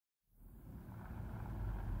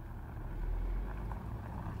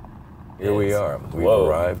Here we are. We've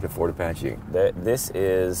arrived at Fort Apache.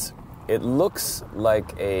 It looks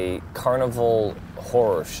like a carnival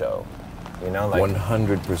horror show. You know, like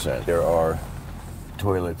 100%. There are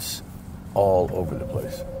toilets all over the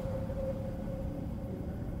place.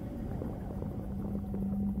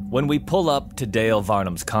 When we pull up to Dale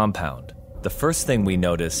Varnam's compound, the first thing we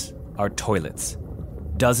notice are toilets.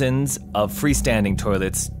 Dozens of freestanding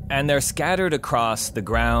toilets, and they're scattered across the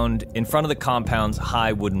ground in front of the compound's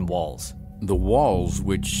high wooden walls. The walls,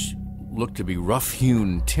 which look to be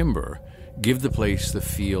rough-hewn timber, give the place the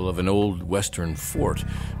feel of an old Western fort,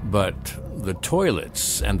 but the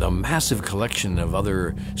toilets and the massive collection of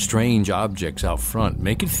other strange objects out front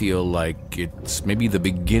make it feel like it's maybe the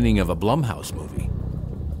beginning of a Blumhouse movie.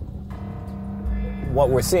 What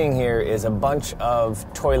we're seeing here is a bunch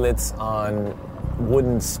of toilets on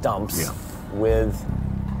wooden stumps with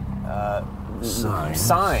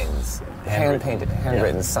signs, hand-painted,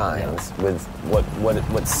 handwritten signs with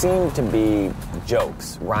what seem to be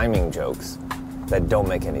jokes, rhyming jokes that don't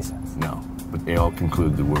make any sense. No, but they all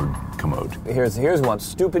conclude the word commode. Here's one.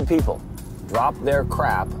 Stupid people drop their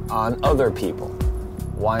crap on other people.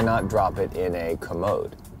 Why not drop it in a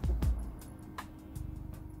commode?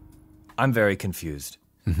 I'm very confused.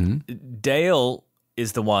 Mm-hmm. Dale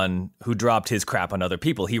is the one who dropped his crap on other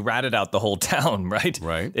people. He ratted out the whole town, right?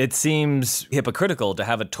 Right. It seems hypocritical to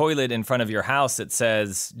have a toilet in front of your house that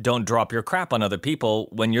says, don't drop your crap on other people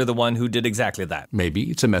when you're the one who did exactly that. Maybe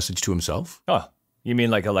it's a message to himself. Oh, you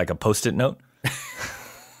mean like a Post-it note?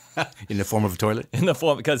 In the form of a toilet? In the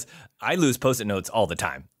form, because I lose Post-it notes all the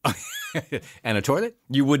time. And a toilet?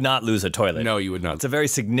 You would not lose a toilet. No, you would not. It's a very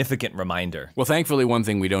significant reminder. Well, thankfully, one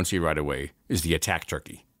thing we don't see right away is the attack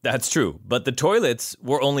turkey. That's true, but the toilets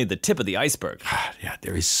were only the tip of the iceberg. Yeah,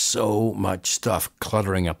 there is so much stuff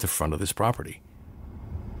cluttering up the front of this property.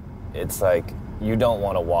 It's like you don't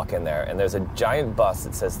want to walk in there, and there's a giant bus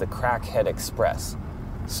that says the Crackhead Express,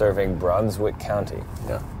 serving Brunswick County.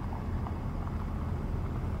 Yeah.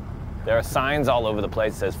 There are signs all over the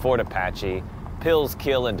place that says Fort Apache, pills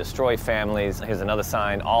kill and destroy families. Here's another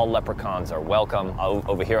sign, all leprechauns are welcome.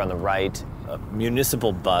 Over here on the right, a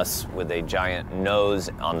municipal bus with a giant nose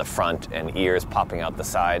on the front and ears popping out the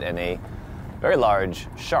side, and a very large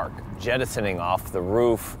shark jettisoning off the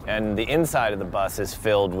roof. And the inside of the bus is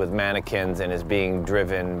filled with mannequins and is being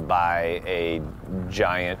driven by a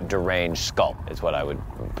giant deranged skull, is what I would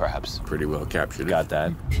perhaps... Pretty well captured. Got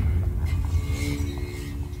that.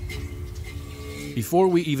 Before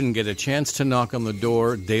we even get a chance to knock on the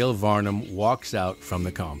door, Dale Varnam walks out from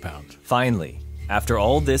the compound. Finally, after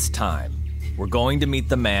all this time, we're going to meet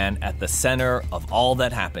the man at the center of all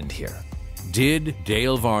that happened here. Did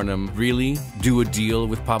Dale Varnam really do a deal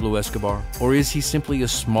with Pablo Escobar? Or is he simply a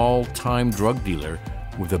small-time drug dealer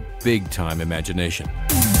with a big-time imagination?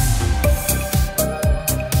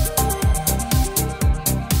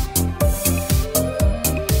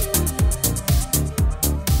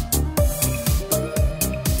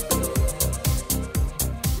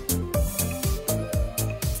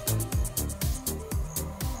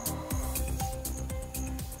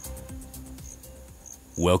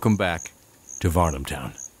 Welcome back to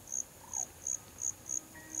Varnamtown.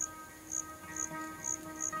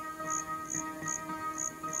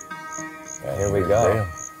 Yeah, here we go.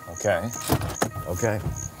 Okay. Okay,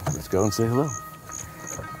 let's go and say hello.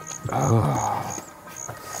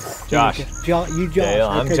 Josh. You Josh. Dale,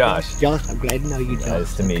 I'm okay, Josh. Josh, I'm glad to know you, Josh.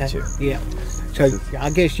 Nice to meet you. Yeah. So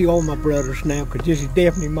I guess you all my brothers now, because this is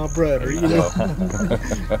definitely my brother, you know.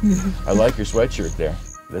 I like your sweatshirt there.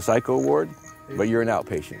 The psycho ward, but you're an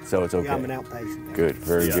outpatient, so it's okay. Yeah, I'm an outpatient. Good,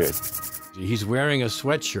 very good. He's wearing a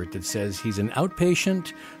sweatshirt that says he's an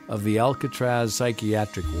outpatient of the Alcatraz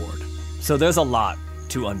Psychiatric Ward. So there's a lot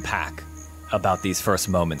to unpack about these first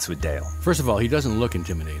moments with Dale. First of all, he doesn't look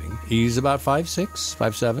intimidating. He's about 5'6",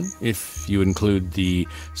 5'7", if you include the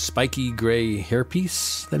spiky gray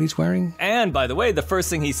hairpiece that he's wearing. And by the way, the first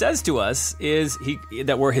thing he says to us is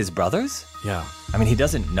that we're his brothers? Yeah. I mean, he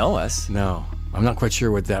doesn't know us. No, I'm not quite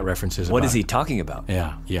sure what that reference is What about. is he talking about?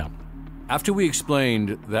 Yeah. After we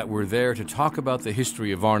explained that we're there to talk about the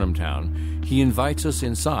history of Varnamtown, he invites us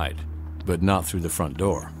inside, but not through the front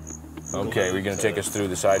door. Okay, we're going to take us through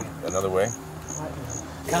the side another way?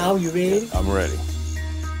 Kyle, you ready? I'm ready.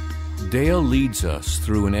 Dale leads us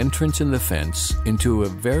through an entrance in the fence into a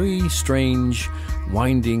very strange,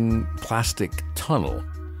 winding plastic tunnel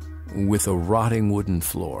with a rotting wooden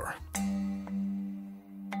floor.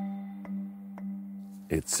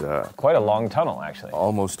 It's Quite a long tunnel, actually.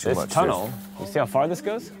 almost too much. This tunnel, you see how far this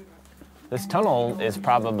goes? This tunnel is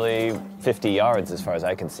probably 50 yards as far as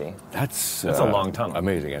I can see. That's a long tunnel.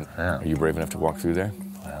 Amazing. And are you brave enough to walk through there?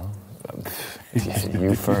 Well,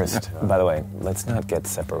 You first. By the way, let's not get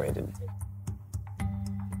separated.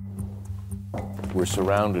 We're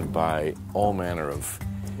surrounded by all manner of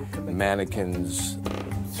mannequins.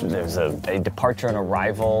 So there's a departure and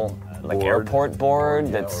arrival, like airport board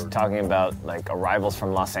that's talking about like arrivals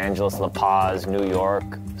from Los Angeles, La Paz, New York,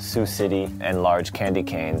 Sioux City, and large candy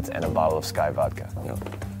canes and a bottle of Sky vodka. Yeah.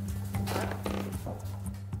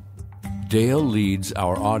 Dale leads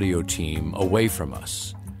our audio team away from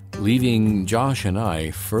us, leaving Josh and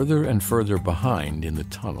I further and further behind in the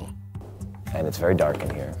tunnel. And it's very dark in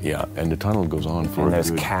here. Yeah, and the tunnel goes on for And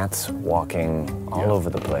there's cats walking all over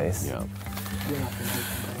the place. Yeah.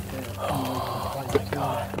 Oh my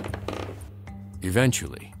God.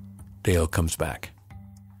 Eventually, Dale comes back.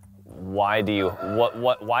 Why do you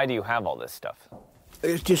why do you have all this stuff?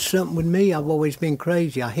 It's just something with me. I've always been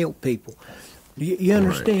crazy. I help people. You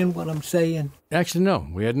understand what I'm saying? Actually, no.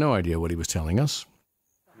 We had no idea what he was telling us.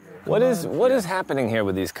 What is happening here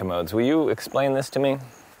with these commodes? Will you explain this to me?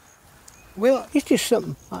 Well, it's just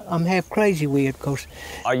something I'm half crazy with, because...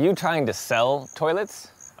 Are you trying to sell toilets?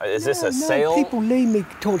 Is this a No, sale? people leave me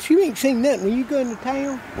toilets. You ain't seen nothing when you go into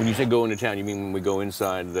town. When you say go into town, you mean when we go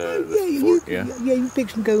inside the You fort? you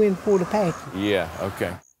fix and go in Fort Apache. Yeah,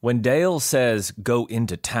 okay. When Dale says go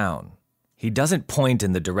into town, he doesn't point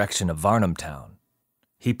in the direction of Varnamtown.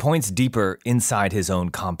 He points deeper inside his own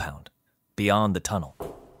compound, beyond the tunnel.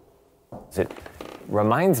 It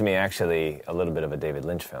reminds me actually a little bit of a David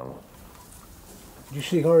Lynch film. You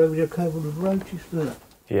see her over there covered with roaches? Look.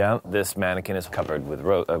 Yeah, this mannequin is covered with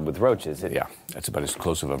roaches. Yeah, that's about as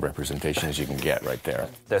close of a representation as you can get right there.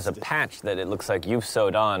 There's a patch that it looks like you've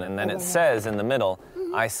sewed on, and then it says in the middle,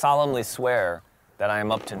 I solemnly swear that I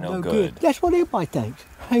am up to no good. That's what everybody thinks.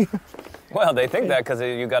 Well, they think that because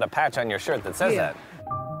you got a patch on your shirt that says that.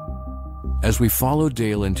 As we follow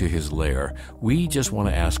Dale into his lair, we just want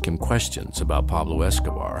to ask him questions about Pablo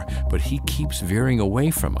Escobar, but he keeps veering away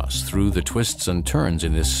from us through the twists and turns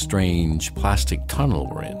in this strange plastic tunnel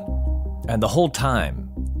we're in. And the whole time,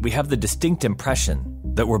 we have the distinct impression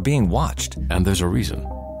that we're being watched. And there's a reason.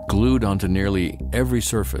 Glued onto nearly every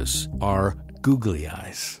surface are googly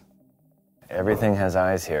eyes. Everything has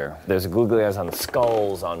eyes here. There's googly eyes on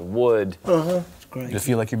skulls, on wood. It's great. Do you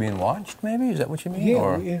feel like you're being watched, maybe? Is that what you mean?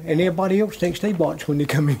 Yeah. And everybody else thinks they watch when they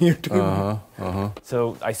come in here, too.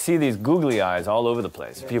 So I see these googly eyes all over the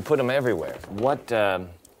place. You put them everywhere. What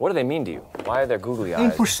do they mean to you? Why are there googly eyes?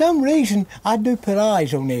 And for some reason, I do put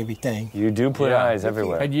eyes on everything. You do put eyes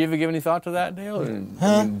everywhere. Had you ever given any thought to that, Dale?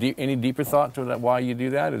 Any deeper thought to that? Why you do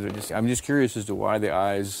that? Is it just? I'm just curious as to why the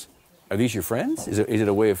eyes. Are these your friends? Is it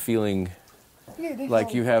a way of feeling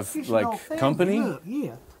like you have like company? Look,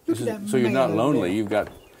 yeah. So you're not lonely. You've got.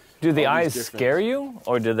 Do the eyes scare you,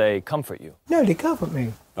 or do they comfort you? No, they comfort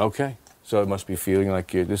me. Okay, so it must be feeling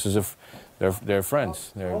like this is they're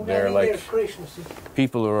friends. They're like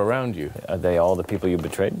people who are around you. Are they all the people you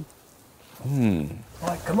betrayed? All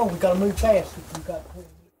right, come on, we gotta move fast.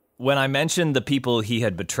 When I mentioned the people he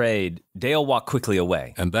had betrayed, Dale walked quickly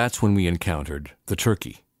away. And that's when we encountered the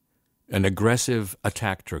turkey, an aggressive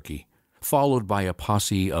attack turkey, followed by a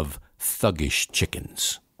posse of thuggish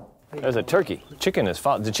chickens. There's a turkey. The chicken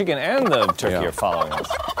and the turkey are following us.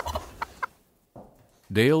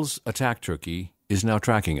 Dale's attack turkey is now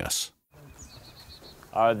tracking us.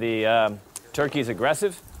 Are the turkeys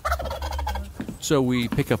aggressive? So we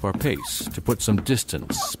pick up our pace to put some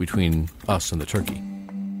distance between us and the turkey.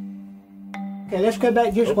 Okay, let's go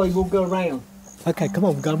back this way. We'll go around. Okay, come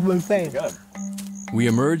on, we gotta move fast. Good. We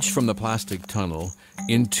emerge from the plastic tunnel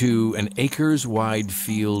into an acres-wide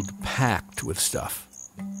field packed with stuff.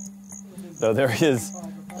 So there is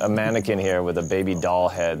a mannequin here with a baby doll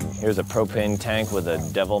head. Here's a propane tank with a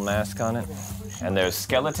devil mask on it. And there's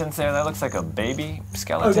skeletons there. That looks like a baby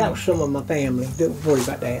skeleton. Oh, that was some of my family. Don't worry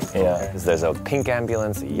about that. Yeah. There's a pink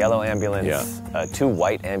ambulance, a yellow ambulance, 2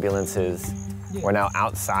 white ambulances. We're now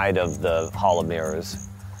outside of the Hall of Mirrors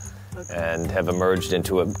and have emerged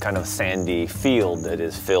into a kind of sandy field that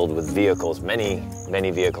is filled with vehicles, many, many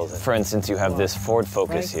vehicles. For instance, you have this Ford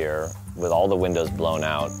Focus here with all the windows blown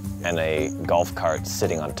out and a golf cart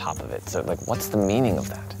sitting on top of it. So, like, what's the meaning of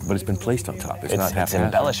that? But it's been placed on top. It's not It's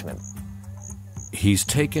embellishment. He's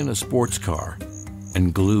taken a sports car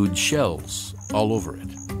and glued shells all over it.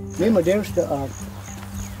 Remember, there's the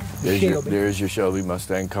Shelby. There's your Shelby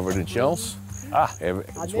Mustang covered in shells.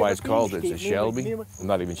 That's why it's called. It's a Shelby. I'm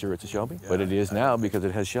not even sure it's a Shelby, but it is now because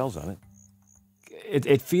it has shells on it.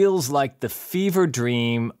 It feels like the fever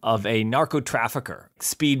dream of a narco trafficker.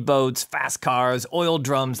 Speedboats, fast cars, oil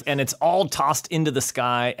drums, and it's all tossed into the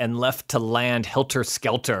sky and left to land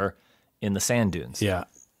helter-skelter in the sand dunes. Yeah.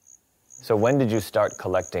 So when did you start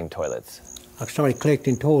collecting toilets? I started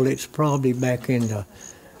collecting toilets probably back in the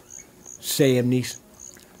 70s.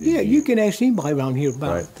 Yeah, you can ask anybody around here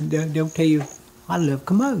about it. They'll tell you, I love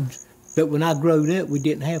commodes. But when I growed up, we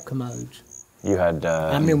didn't have commodes. You had...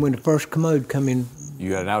 I remember when the first commode come in.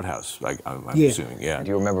 You had an outhouse, I'm assuming, yeah. Do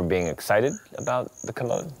you remember being excited about the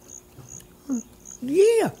commode?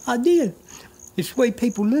 Yeah, I did. It's the way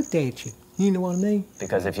people looked at you. You know what I mean?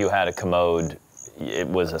 Because if you had a commode, it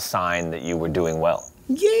was a sign that you were doing well.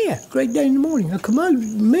 Yeah, great day in the morning. A commode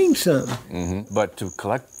means something. Mm-hmm. But to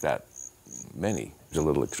collect that many is a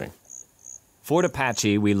little extreme. Fort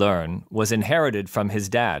Apache, we learn, was inherited from his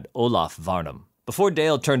dad, Olaf Varnam. Before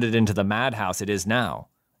Dale turned it into the madhouse it is now,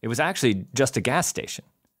 it was actually just a gas station.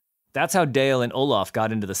 That's how Dale and Olaf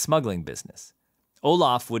got into the smuggling business.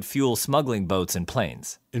 Olaf would fuel smuggling boats and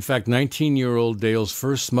planes. In fact, 19-year-old Dale's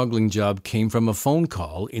first smuggling job came from a phone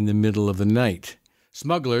call in the middle of the night.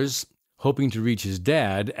 Smugglers, hoping to reach his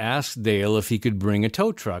dad, asked Dale if he could bring a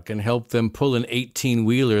tow truck and help them pull an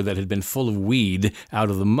 18-wheeler that had been full of weed out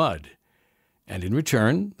of the mud. And in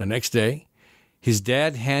return, the next day, his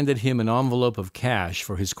dad handed him an envelope of cash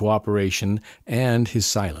for his cooperation and his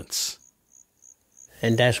silence.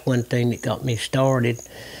 And that's one thing that got me started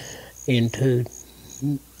into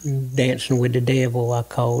dancing with the devil, I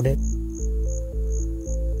called it.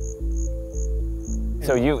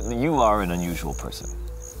 So you are an unusual person.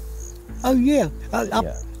 Oh, yeah.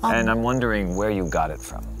 And I'm wondering where you got it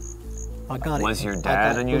from. I got Was your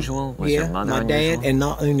dad unusual? Was your mother unusual? Yeah, my dad, and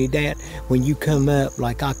not only that, when you come up,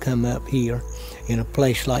 like I come up here, in a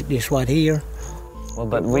place like this right here. Well,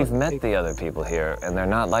 but we've met the other people here, and they're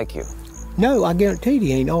not like you. No, I guarantee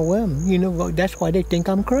they ain't all of them. You know, that's why they think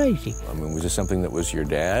I'm crazy. I mean, was this something that was your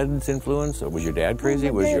dad's influence, or was your dad crazy?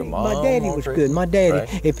 Was your mom? My daddy was crazy? good. My daddy,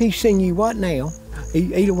 right. If he seen you what now,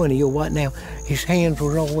 either one of you what now, his hands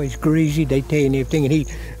were always greasy. They tell you and everything, and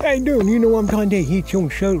hey, dude, you know what I'm trying to tell you? He hit you on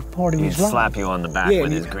the shoulder part of his life. He'd slap you on the back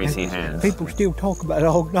with his greasy hands. People still talk about it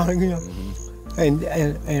all the time, you know. And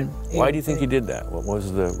why do you think he did that? What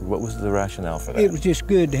was the rationale for that? It was just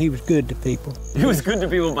good. He was good to people. He was good to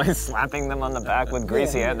people by slapping them on the back with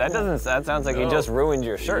greasy hands. That sounds like he just ruined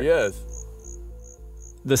your shirt. Yes.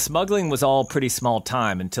 The smuggling was all pretty small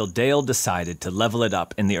time until Dale decided to level it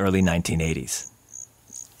up in the early 1980s.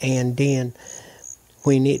 And then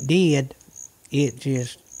when it did, it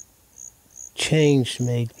just changed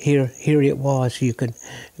me. Here it was. You could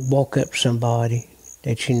walk up to somebody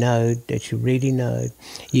that you know, that you really know.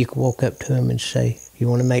 You could walk up to them and say, you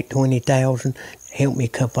want to make $20,000? Help me a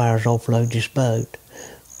couple hours offload this boat.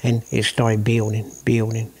 And it started building.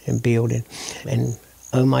 And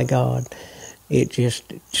oh my God, it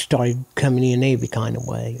just started coming in every kind of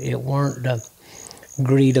way. It weren't the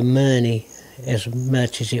greed of money as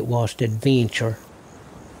much as it was the adventure.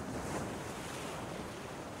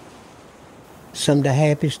 Some of the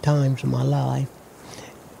happiest times of my life,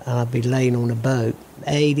 I'd be laying on a boat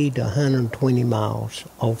 80 to 120 miles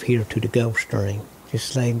off here to the Gulf Stream,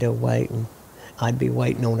 just laying there waiting. I'd be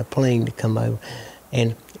waiting on a plane to come over.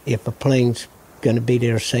 And if a plane's going to be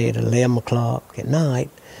there, say, at 11 o'clock at night,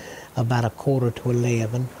 about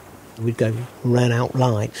 10:45, we'd go run out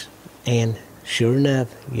lights. And sure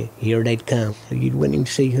enough, here they'd come. You wouldn't even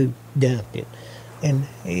see who dumped it. And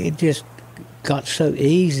it just got so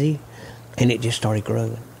easy, and it just started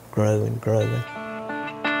growing.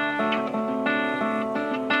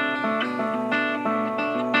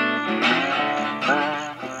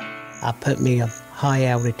 I put me a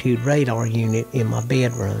high-altitude radar unit in my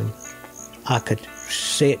bedroom. I could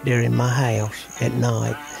sit there in my house at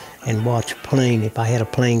night and watch a plane. If I had a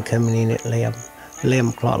plane coming in at 11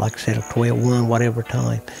 o'clock, like I said, or 12, 1, whatever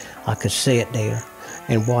time, I could sit there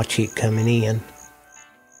and watch it coming in.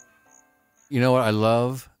 You know what? I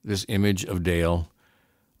love this image of Dale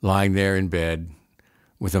lying there in bed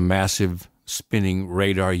with a massive spinning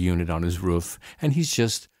radar unit on his roof, and he's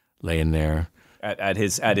just laying there. At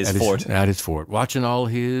his fort. At his fort, watching all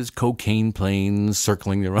his cocaine planes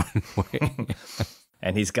circling the runway.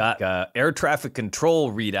 And he's got air traffic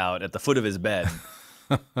control readout at the foot of his bed.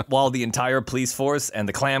 While the entire police force and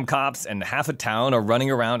the clam cops and half a town are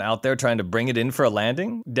running around out there trying to bring it in for a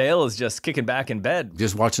landing, Dale is just kicking back in bed.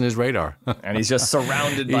 Just watching his radar. And he's just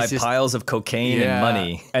surrounded by piles of cocaine and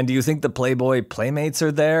money. And do you think the Playboy playmates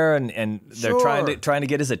are there and they're trying to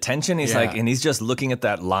get his attention? He's like, and he's just looking at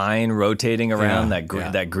that line rotating around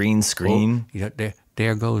that green screen. Oh,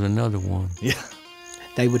 there goes another one. Yeah.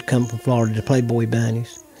 They would come from Florida. The Playboy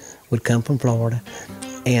bunnies would come from Florida.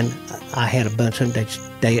 And I had a bunch of them. They'd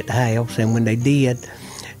stay at the house. And when they did,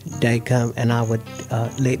 they'd come and I would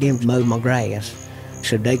let them mow my grass.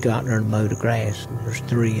 So they go out there and mow the grass. There's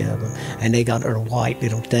 3 of them. And they got their white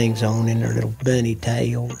little things on and their little bunny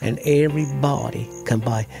tail. And everybody come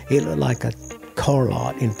by. It looked like a car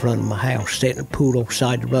lot in front of my house, sitting pulled off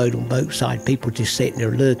side the road on both sides. People just sitting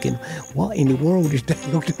there looking. What in the world is that?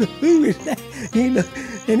 Who is that? You know,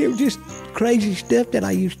 and it was just crazy stuff that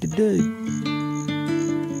I used to do.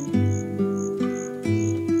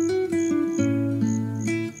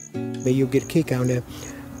 But you'll get a kick on that.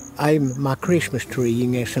 My Christmas tree, you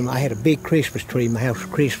can ask them, I had a big Christmas tree in my house for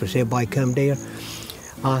Christmas. Everybody come there.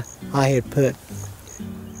 I had put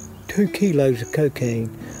 2 kilos of cocaine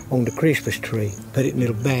on the Christmas tree, put it in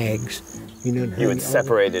little bags. You know, you had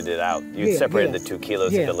separated it out. You had separated the 2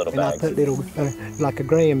 kilos into little bags. I put little, like a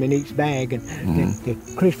gram in each bag, and the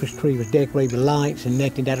Christmas tree was decorated with lights and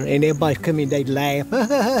nothing. And everybody come in, they'd laugh.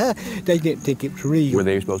 They didn't think it was real. Were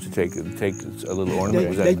they supposed to take a little ornament?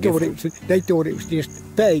 Was that they thought it was just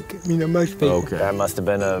fake. You know, most people. Okay. That must have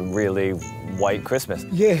been a really white Christmas.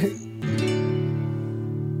 Yeah.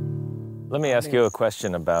 Let me ask you a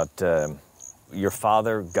question about your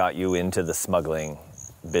father got you into the smuggling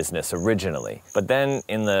business originally, but then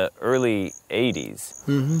in the early 80s.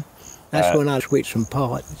 That's when I switched from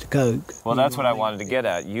pot to coke. Well, that's what I wanted to get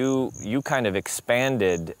at. You kind of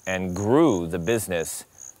expanded and grew the business,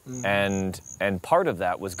 and part of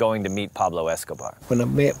that was going to meet Pablo Escobar. When I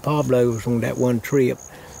met Pablo, it was on that one trip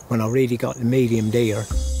when I really got to meet him there.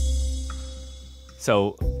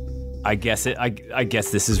 So, I guess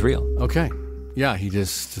this is real. Okay. Yeah, he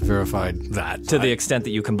just verified that. To the extent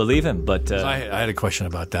that you can believe him, but... I had a question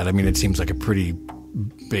about that. I mean, it seems like a pretty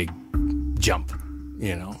big jump,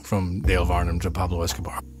 you know, from Dale Varnam to Pablo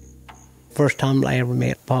Escobar. First time I ever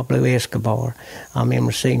met Pablo Escobar, I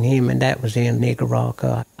remember seeing him, and that was in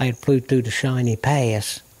Nicaragua. I had flew through the Shiny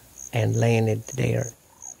Pass and landed there.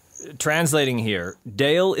 Translating here,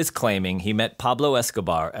 Dale is claiming he met Pablo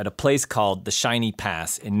Escobar at a place called the Shiny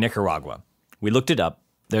Pass in Nicaragua. We looked it up.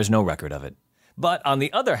 There's no record of it. But on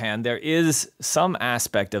the other hand, there is some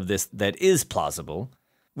aspect of this that is plausible,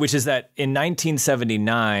 which is that in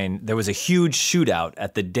 1979, there was a huge shootout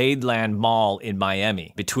at the Dadeland Mall in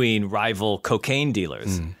Miami between rival cocaine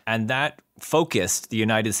dealers. And that focused the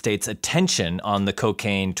United States' attention on the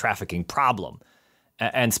cocaine trafficking problem.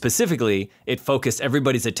 And specifically, it focused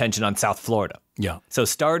everybody's attention on South Florida. Yeah. So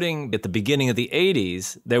starting at the beginning of the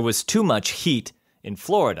 80s, there was too much heat in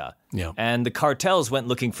Florida. Yeah. And the cartels went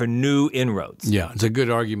looking for new inroads. Yeah, it's a good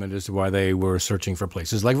argument as to why they were searching for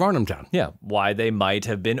places like Varnamtown. Yeah, why they might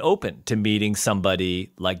have been open to meeting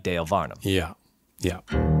somebody like Dale Varnam. Yeah, yeah.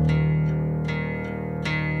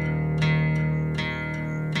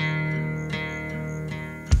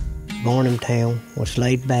 Varnamtown was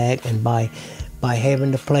laid back, and by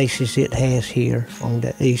having the places it has here on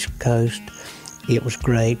the East Coast, it was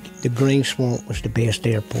great. The Green Swamp was the best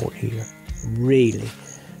airport here, really.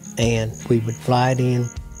 And we would fly it in.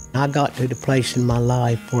 I got to the place in my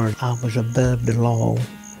life where I was above the law.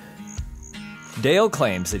 Dale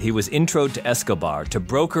claims that he was introed to Escobar to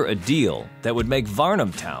broker a deal that would make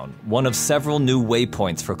Varnamtown one of several new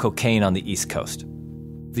waypoints for cocaine on the East Coast.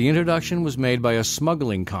 The introduction was made by a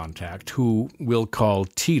smuggling contact who we'll call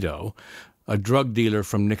Tito, a drug dealer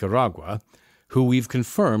from Nicaragua, who we've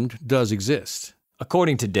confirmed does exist.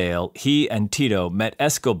 According to Dale, he and Tito met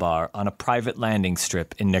Escobar on a private landing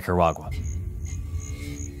strip in Nicaragua.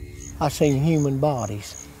 I seen human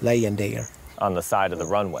bodies laying there. On the side of the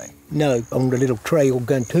runway? No, on the little trail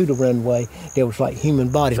going to the runway, there was like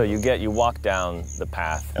human bodies. So you walk down the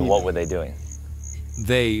path, and what were they doing?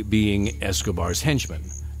 They being Escobar's henchmen,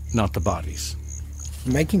 not the bodies.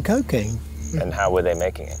 Making cocaine. And how were they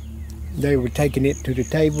making it? They were taking it to the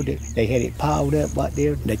table. They had it piled up right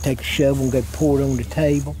there. They take a shovel and go pour it on the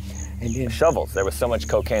table. And then shovels. There was so much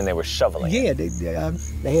cocaine they were shoveling. Yeah, they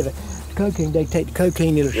had a cocaine. They take the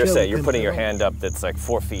cocaine in a shovel. You're putting your hand up that's like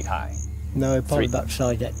 4 feet high. No, probably about the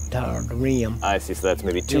size of that tire, the rim. I see. So that's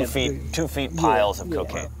maybe 2 feet piles of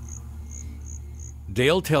cocaine.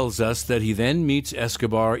 Dale tells us that he then meets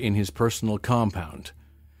Escobar in his personal compound.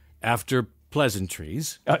 After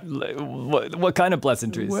pleasantries. What kind of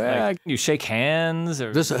pleasantries? Well, like you shake hands,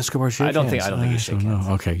 or does Escobar shake hands? I don't think you shake hands.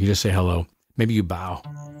 Okay, you just say hello. Maybe you bow.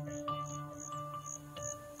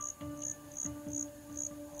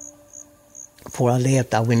 Before I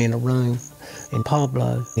left, I went in a room, and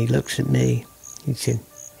Pablo, he looks at me. He said,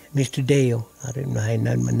 "Mr. Dale," I didn't know how he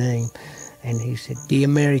knew my name, and he said, "The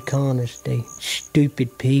Americanos, they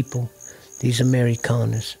stupid people. These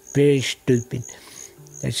Americanos, very stupid.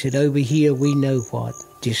 They said, over here, we know what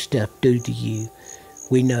this stuff do to you.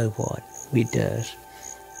 We know what it does.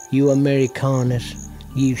 You Americanos,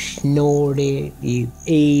 You snort it, you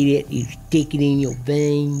eat it, you stick it in your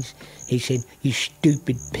veins. He said, you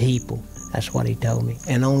stupid people. That's what he told me.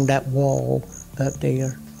 And on that wall up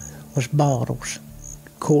there was bottles,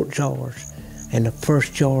 quart jars. And the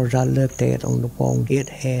first jars I looked at on the wall, it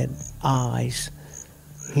had eyes,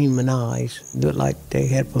 human eyes. Looked like they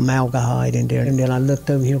had formaldehyde in there. And then I looked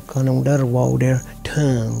over here on the other wall there,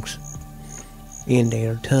 tongues in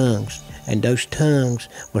there, tongues. And those tongues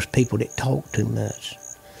was people that talked too much.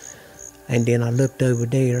 And then I looked over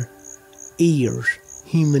there, ears,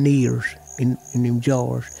 human ears in them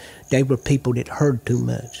jars. They were people that heard too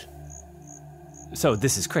much. So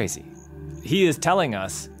this is crazy. He is telling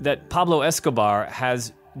us that Pablo Escobar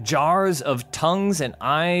has jars of tongues and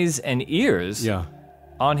eyes and ears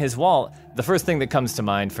on his wall. The first thing that comes to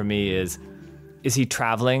mind for me is he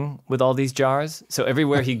traveling with all these jars? So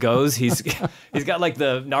everywhere he goes, he's got like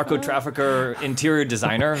the narco trafficker interior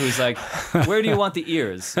designer who's like, where do you want the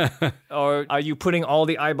ears? Or are you putting all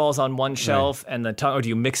the eyeballs on one shelf and the tongue, or do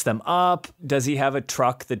you mix them up? Does he have a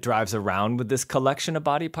truck that drives around with this collection of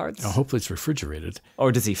body parts? Hopefully it's refrigerated.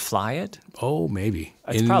 Or does he fly it? Oh, maybe.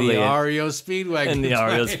 It's in probably the REO Speedwagon. In the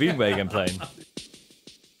REO Speedwagon plane.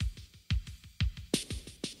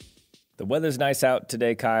 The weather's nice out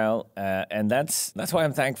today, Kyle, and that's why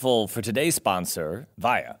I'm thankful for today's sponsor,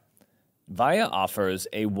 Via. Via offers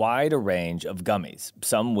a wide range of gummies,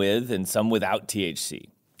 some with and some without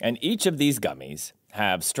THC. And each of these gummies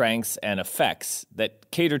have strengths and effects that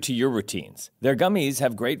cater to your routines. Their gummies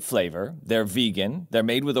have great flavor, they're vegan, they're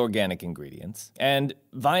made with organic ingredients, and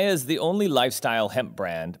Via is the only lifestyle hemp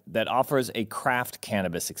brand that offers a craft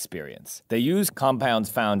cannabis experience. They use compounds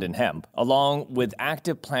found in hemp, along with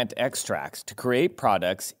active plant extracts to create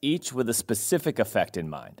products, each with a specific effect in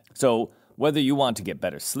mind. So whether you want to get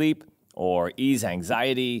better sleep, or ease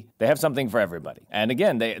anxiety, they have something for everybody. And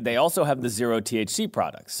again, they also have the zero THC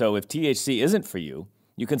products. So if THC isn't for you,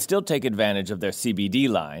 you can still take advantage of their CBD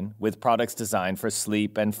line with products designed for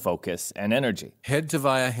sleep and focus and energy. Head to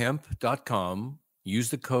viahemp.com, use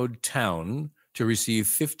the code TOWN to receive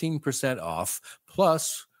 15% off,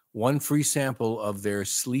 plus one free sample of their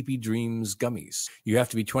Sleepy Dreams gummies. You have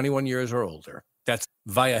to be 21 years or older. That's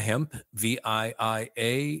Viahemp,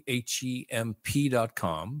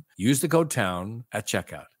 VIIAHEMP.com. Use the code TOWN at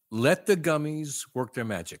checkout. Let the gummies work their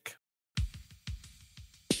magic.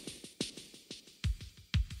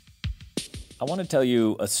 I want to tell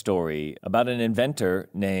you a story about an inventor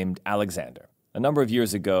named Alexander. A number of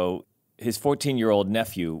years ago, his 14-year-old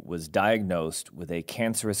nephew was diagnosed with a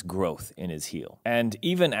cancerous growth in his heel. And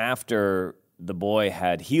even after the boy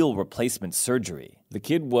had heel replacement surgery, the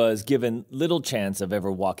kid was given little chance of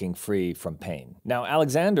ever walking free from pain. Now,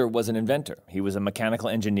 Alexander was an inventor. He was a mechanical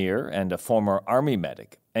engineer and a former army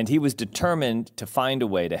medic, and he was determined to find a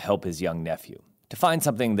way to help his young nephew, to find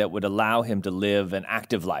something that would allow him to live an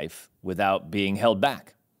active life without being held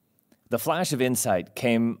back. The flash of insight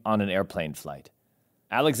came on an airplane flight.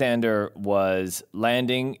 Alexander was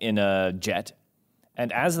landing in a jet,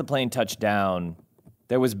 and as the plane touched down,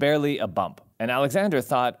 there was barely a bump. And Alexander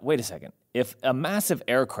thought, wait a second, if a massive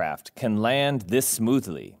aircraft can land this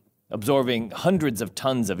smoothly, absorbing hundreds of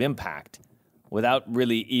tons of impact without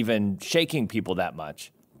really even shaking people that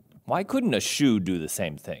much, why couldn't a shoe do the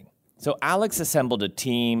same thing? So Alex assembled a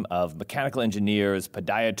team of mechanical engineers,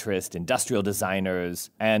 podiatrists, industrial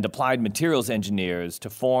designers, and applied materials engineers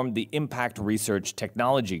to form the Impact Research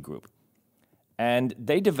Technology Group. And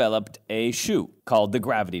they developed a shoe called the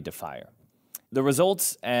Gravity Defier. The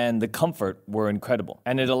results and the comfort were incredible,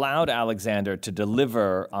 and it allowed Alexander to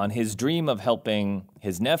deliver on his dream of helping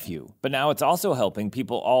his nephew, but now it's also helping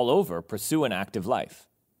people all over pursue an active life.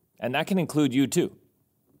 And that can include you too.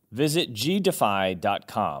 Visit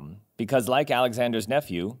gdefy.com because like Alexander's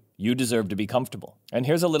nephew, you deserve to be comfortable. And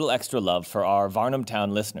here's a little extra love for our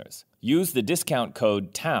Varnamtown listeners. Use the discount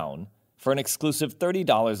code TOWN for an exclusive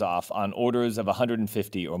 $30 off on orders of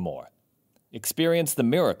 $150 or more. Experience the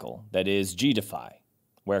miracle that is G-Defy,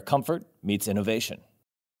 where comfort meets innovation.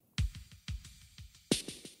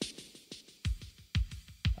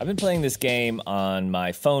 I've been playing this game on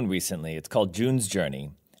my phone recently. It's called June's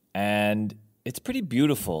Journey, and it's pretty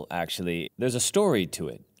beautiful, actually. There's a story to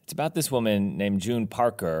it. It's about this woman named June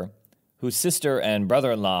Parker, whose sister and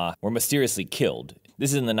brother-in-law were mysteriously killed.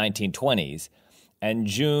 This is in the 1920s. And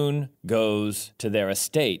June goes to their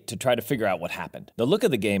estate to try to figure out what happened. The look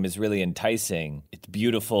of the game is really enticing. It's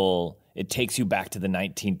beautiful. It takes you back to the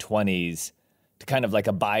 1920s, to kind of like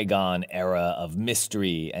a bygone era of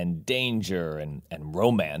mystery and danger and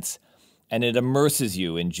romance. And it immerses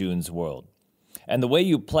you in June's world. And the way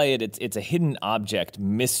you play it, it's a hidden object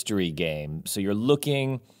mystery game. So you're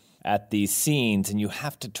looking at these scenes and you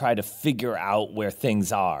have to try to figure out where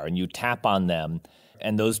things are, and you tap on them,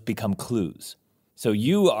 and those become clues. So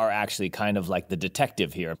you are actually kind of like the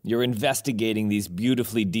detective here. You're investigating these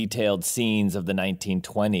beautifully detailed scenes of the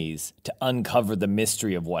 1920s to uncover the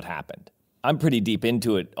mystery of what happened. I'm pretty deep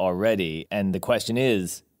into it already, and the question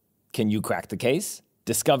is, can you crack the case?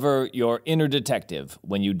 Discover your inner detective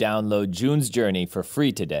when you download June's Journey for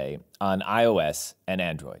free today on iOS and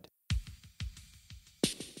Android.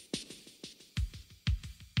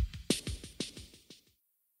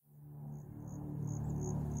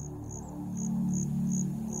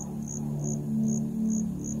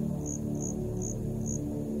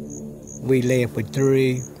 We left with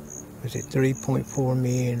 $3.4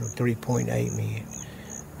 million or $3.8 million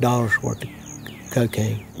worth of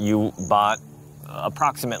cocaine. You bought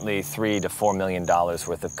approximately $3 to $4 million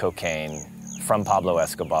worth of cocaine from Pablo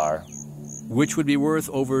Escobar. Which would be worth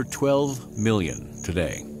over $12 million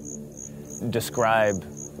today. Describe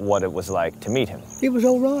what it was like to meet him. It was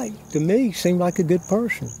all right. To me, he seemed like a good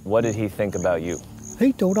person. What did he think about you?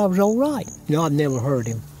 He thought I was all right. I've never hurt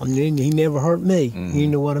him. He never hurt me. You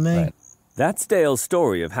know what I mean? Right. That's Dale's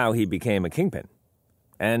story of how he became a kingpin.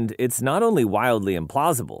 And it's not only wildly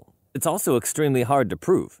implausible, it's also extremely hard to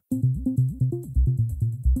prove.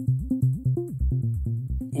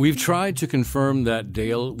 We've tried to confirm that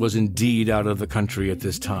Dale was indeed out of the country at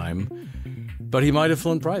this time, but he might have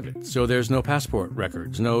flown private, so there's no passport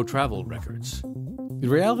records, no travel records. The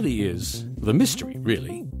reality is, the mystery,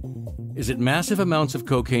 really, is that massive amounts of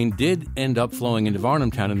cocaine did end up flowing into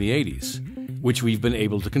Varnamtown in the 80s, which we've been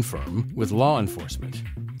able to confirm with law enforcement.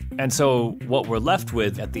 And so what we're left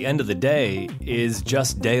with at the end of the day is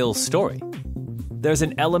just Dale's story. There's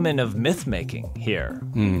an element of myth-making here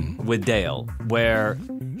with Dale, where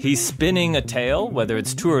he's spinning a tale, whether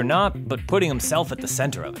it's true or not, but putting himself at the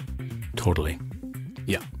center of it. Totally.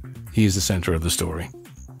 Yeah, he's the center of the story.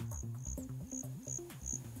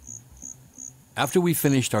 After we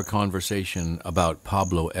finished our conversation about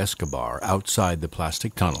Pablo Escobar outside the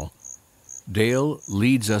plastic tunnel, Dale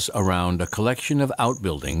leads us around a collection of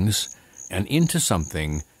outbuildings and into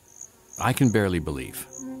something I can barely believe.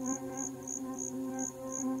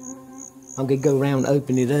 I'm going to go around and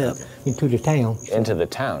open it up into the town. Into the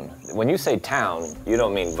town? When you say town, you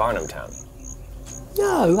don't mean Varnamtown.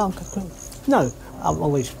 No, I've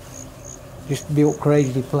always just built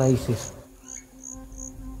crazy places.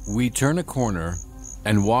 We turn a corner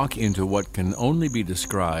and walk into what can only be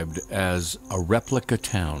described as a replica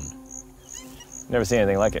town. Never seen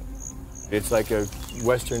anything like it. It's like a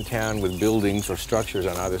western town with buildings or structures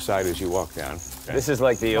on either side as you walk down. This is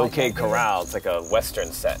like the OK Corral. It's like a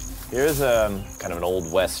western set. Here's kind of an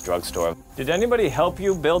old west drugstore. Did anybody help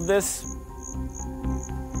you build this?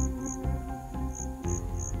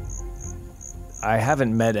 I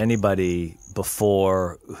haven't met anybody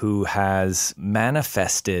before who has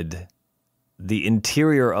manifested the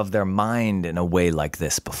interior of their mind in a way like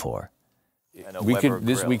this before. We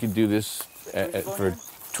could do this for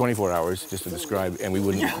 24 hours just to describe, and we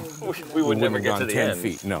wouldn't never get to the 10 end.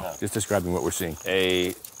 feet. No, just describing what we're seeing.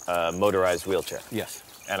 A motorized wheelchair. Yes.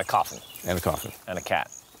 And a coffin. And a coffin. And a cat.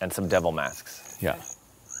 And some devil masks. Yeah.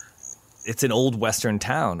 It's an old western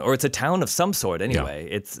town, or it's a town of some sort anyway.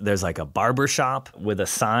 Yeah. There's like a barber shop with a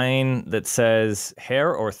sign that says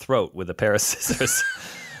hair or throat with a pair of scissors,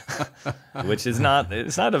 which is not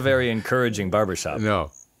a very encouraging barber shop.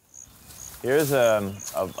 No. Here's a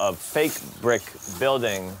fake brick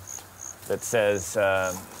building that says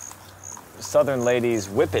Southern Ladies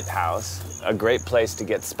Whippet House, a great place to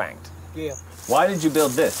get spanked. Yeah. Why did you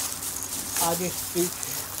build this?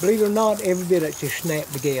 Believe it or not, every bit of it just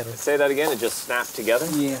snapped together. Say that again, it just snapped together?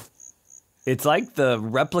 Yeah. It's like the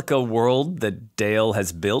replica world that Dale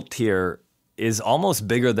has built here is almost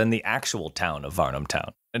bigger than the actual town of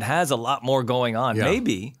Varnamtown. It has a lot more going on. Yeah.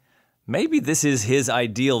 Maybe this is his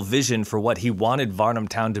ideal vision for what he wanted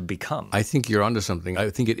Varnamtown to become. I think you're onto something. I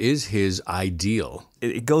think it is his ideal.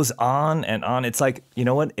 It goes on and on. It's like, you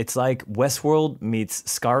know what? It's like Westworld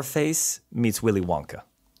meets Scarface meets Willy Wonka.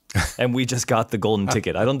 And we just got the golden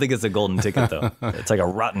ticket. I don't think it's a golden ticket, though. It's like a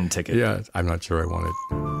rotten ticket. Yeah, I'm not sure I want it.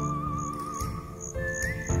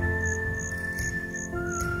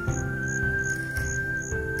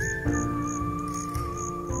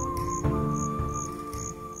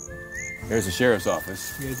 There's the sheriff's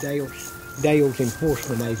office. Yeah, Dale's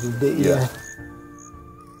enforcement agent. Yeah.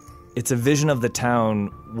 It's a vision of the town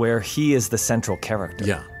where he is the central character.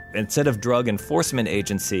 Yeah. Instead of drug enforcement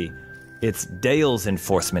agency, it's Dale's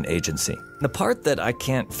enforcement agency. The part that I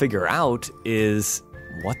can't figure out is,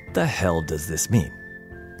 what the hell does this mean?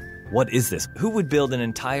 What is this? Who would build an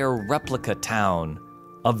entire replica town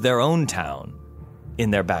of their own town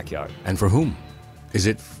in their backyard. And for whom? Is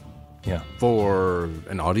it Yeah. for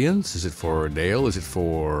an audience? Is it for Dale? Is it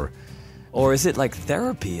for... Or is it like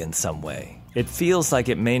therapy in some way? It feels like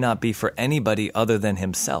it may not be for anybody other than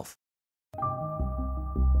himself.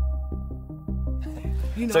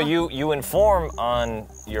 So you inform on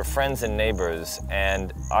your friends and neighbors,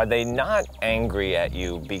 and are they not angry at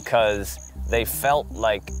you because they felt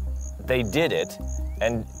like they did it?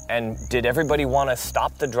 And did everybody want to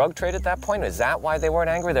stop the drug trade at that point? Is that why they weren't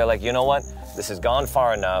angry? They're like, you know what? This has gone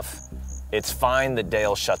far enough. It's fine that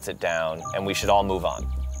Dale shuts it down, and we should all move on.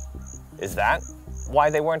 Is that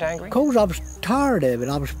why they weren't angry? Because I was tired of it.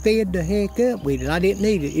 I was fed the heck up with it. I didn't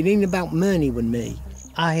need it. It ain't about money with me.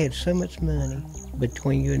 I had so much money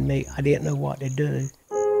between you and me, I didn't know what to do.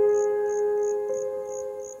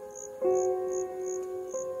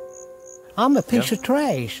 I'm a piece of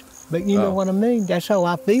trash, but you know what I mean? That's how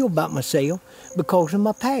I feel about myself because of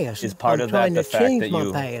my past. Is part I'm of that trying the to fact change that my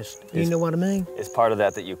you... past. You know what I mean? Is part of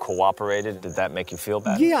that you cooperated? Did that make you feel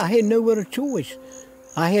bad? Yeah, I had no other choice.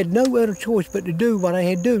 I had no other choice but to do what I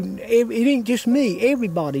had to do. It ain't just me.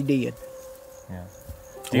 Everybody did. Yeah.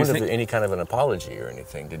 Do you think any kind of an apology or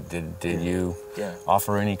anything? Did you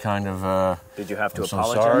offer any kind of? Did you have to so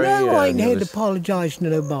apologize? sorry. No, I ain't had to apologize to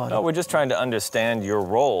nobody. No, we're just trying to understand your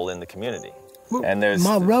role in the community. Well, And there's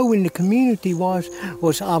my role in the community was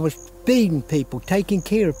I was feeding people, taking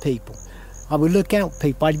care of people. I would look out for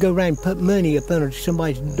people. I'd go around and put money up under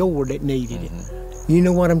somebody's door that needed it. You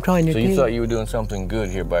know what I'm trying to do? So you thought you were doing something good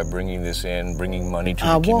here by bringing this in, bringing money to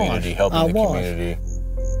the community, helping the community.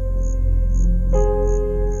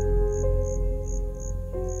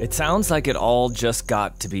 It sounds like it all just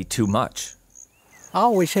got to be too much. I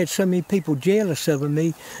always had so many people jealous of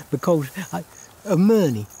me because of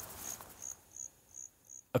money.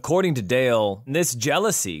 According to Dale, this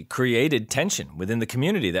jealousy created tension within the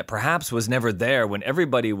community that perhaps was never there when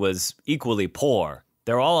everybody was equally poor.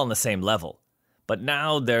 They're all on the same level. But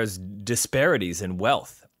now there's disparities in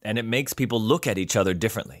wealth, and it makes people look at each other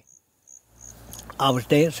differently. I was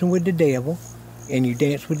dancing with the devil, and you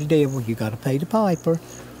dance with the devil, you got to pay the piper.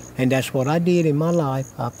 And that's what I did in my life.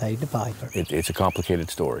 I paid the piper. It's a complicated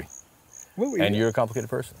story. Well, And you're a complicated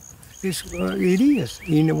person. It is.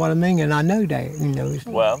 You know what I mean? And I know that. You know.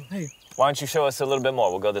 Well, why don't you show us a little bit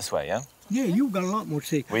more? We'll go this way, yeah? Yeah, you've got a lot more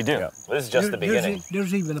secrets. We do. Yeah. This is just the beginning.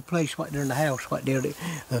 There's even a place right there in the house right there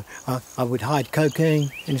that I would hide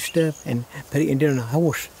cocaine and stuff and put it in there in a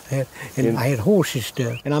horse. And I had horses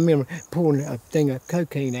stuff. And I remember pouring a thing of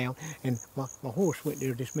cocaine out, and my horse went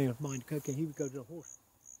there. This man was buying the cocaine. He would go to the horse.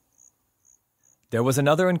 There was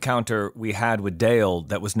another encounter we had with Dale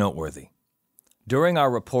that was noteworthy. During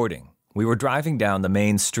our reporting, we were driving down the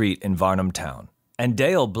main street in Varnamtown, and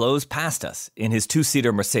Dale blows past us in his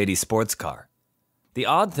two-seater Mercedes sports car. The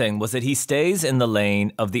odd thing was that he stays in the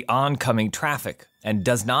lane of the oncoming traffic and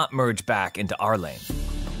does not merge back into our lane.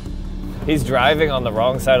 He's driving on the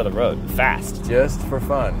wrong side of the road, fast. Just for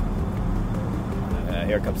fun.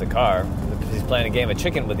 Here comes a car. He's playing a game of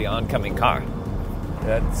chicken with the oncoming car.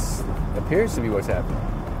 That appears to be what's happening.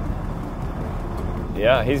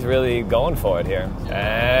 Yeah, he's really going for it here.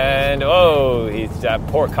 And, he's that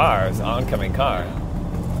poor car, his oncoming car.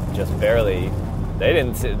 Just barely. They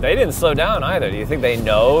didn't slow down either. Do you think they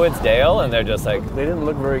know it's Dale and they're just like... They didn't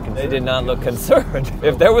look very concerned. They did not look concerned.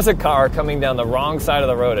 If there was a car coming down the wrong side of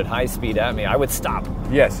the road at high speed at me, I would stop.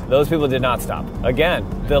 Yes. Those people did not stop. Again,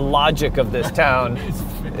 the logic of this town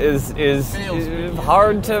is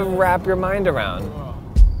hard to wrap your mind around.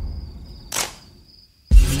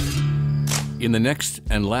 In the next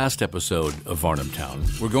and last episode of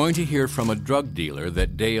Varnamtown, we're going to hear from a drug dealer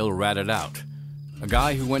that Dale ratted out, a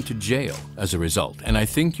guy who went to jail as a result, and I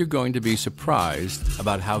think you're going to be surprised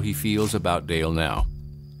about how he feels about Dale now.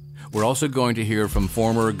 We're also going to hear from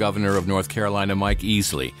former Governor of North Carolina, Mike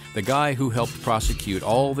Easley, the guy who helped prosecute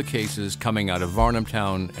all the cases coming out of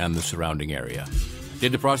Varnamtown and the surrounding area.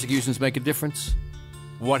 Did the prosecutions make a difference?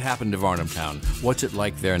 What happened to Varnamtown? What's it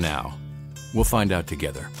like there now? We'll find out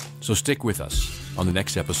together. So stick with us on the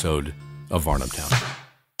next episode of Varnamtown.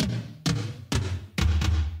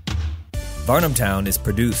 Varnamtown is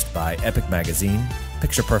produced by Epic Magazine,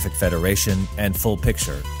 Picture Perfect Federation, and Full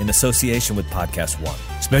Picture in association with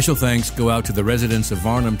PodcastOne. Special thanks go out to the residents of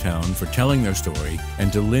Varnamtown for telling their story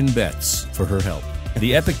and to Lynn Betts for her help.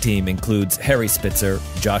 The Epic team includes Harry Spitzer,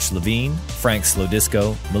 Josh Levine, Frank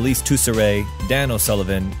Slodisco, Melise Toussaint, Dan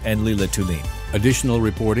O'Sullivan, and Leela Tulin. Additional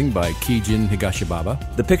reporting by Kijin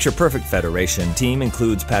Higashibaba. The Picture Perfect Federation team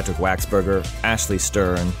includes Patrick Waxberger, Ashley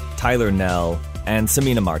Stern, Tyler Nell, and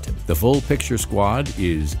Samina Martin. The Full Picture squad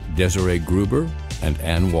is Desiree Gruber and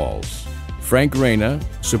Ann Walls. Frank Reyna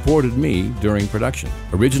supported me during production.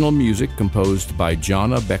 Original music composed by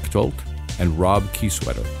Jonna Bechtold and Rob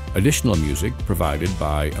Kieswetter. Additional music provided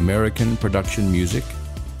by American Production Music,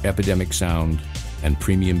 Epidemic Sound, and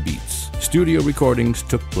Premium Beats. Studio recordings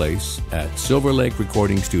took place at Silver Lake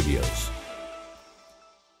Recording Studios.